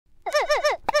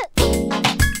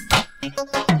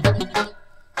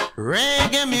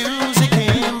Reggae music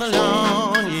in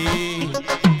Bologna.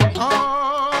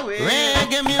 Oh,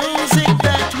 reggae music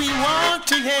that we want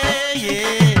to hear,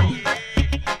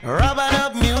 yeah.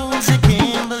 Rub-a-dub music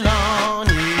in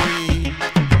Bologna.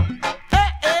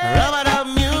 Rub-a-dub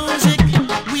music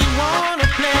we wanna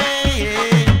play,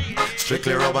 yeah.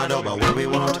 Strictly rub-a-dub what we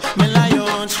want. Me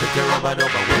lion, strictly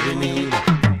rub-a-dub what we need.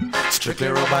 Strictly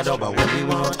rub-a-dub what we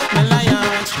want. Me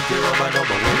lion, strictly rub-a-dub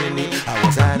what we need. I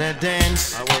was at a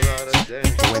dance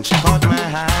when she caught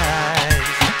my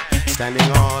eyes,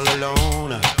 standing all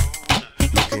alone,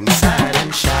 looking sad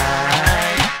and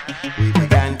shy. We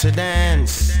began to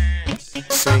dance,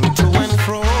 sing to and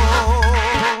fro,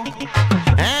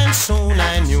 and soon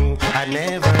I knew I'd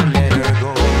never let her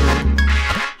go.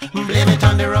 Blame it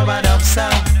on the rub-a-dub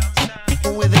sound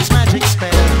with its magic spell.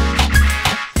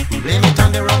 Blame it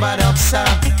on the rub-a-dub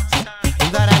sound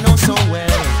that I know so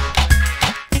well.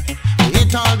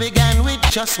 It all began with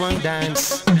just one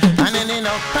dance, and ending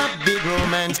up a big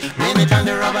romance. Blame it on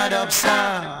the rub-a-dub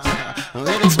sound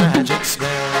with its magic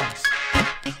spell.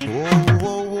 Whoa,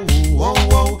 whoa, whoa,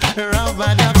 whoa,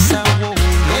 rub-a-dub sound, whoa,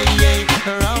 yeah, yeah,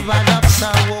 rub-a-dub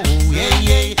sound, whoa, yeah,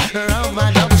 yeah,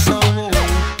 rub-a-dub sound, whoa.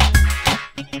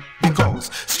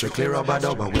 Because strictly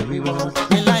rub-a-dub what we want,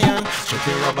 me lion.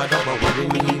 Strictly rub-a-dub what we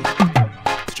need.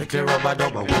 Strictly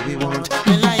rub-a-dub what we want,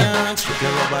 me lion. Strictly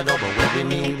rub-a-dub what we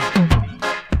need.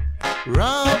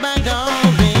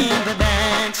 Rub-a-dub in the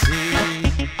dance,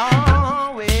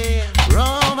 oh well.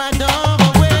 Rub-a-dub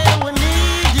where we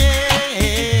need,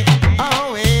 yeah,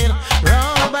 oh well.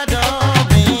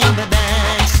 Rub-a-dub in the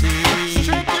dance,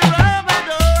 strictly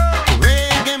rub-a-dub.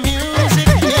 Reggae music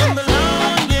in the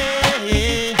long,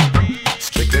 yeah.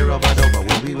 Strictly rub-a-dub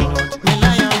what we want, me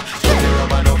lion. Strictly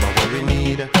rub-a-dub what we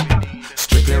need.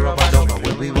 Strictly rub-a-dub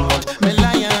what we want, me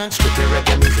lion. Strictly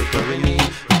reggae music what we need.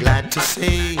 Glad to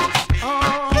say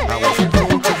I wasn't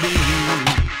born to be,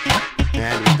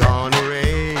 and we're gonna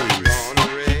raise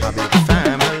a big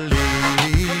family.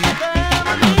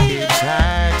 And our kids'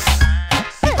 hacks,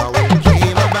 how it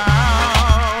came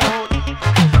about,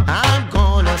 I'm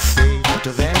gonna say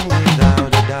to them without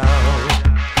a doubt.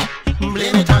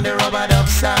 Blame it on the rub-a-dub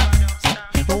sound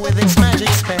with its magic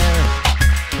spell.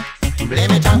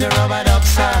 Blame it on the rub-a-dub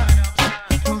sound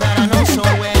that I know so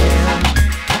well.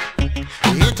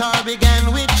 It all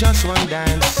began with just one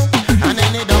dance, and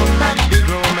then it don't have big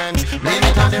romance. Blame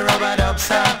it on the rub-a-dub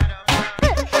sound,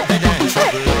 the dance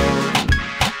of love.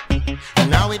 And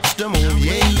now it's the move,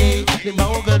 yeah, yeah. The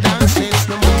bogle dance is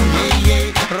the move, yeah,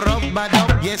 yeah.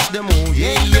 Rub-a-dub, yes, the move,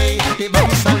 yeah, yeah. The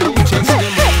bounce salute, yes, the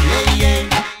move, yeah,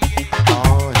 yeah.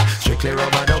 Oh, strictly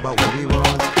rub-a-dub what we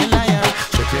want, me lion.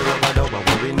 Strictly rub-a-dub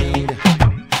what we need.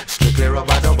 Strictly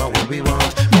rub-a-dub what we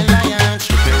want, me lion.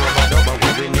 Strictly rub-a-dub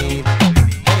what we need.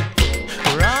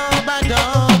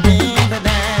 Rub-a-dub in the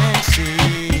dance,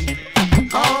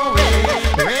 oh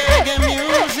yeah. Reggae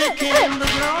music in the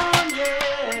ground, yeah.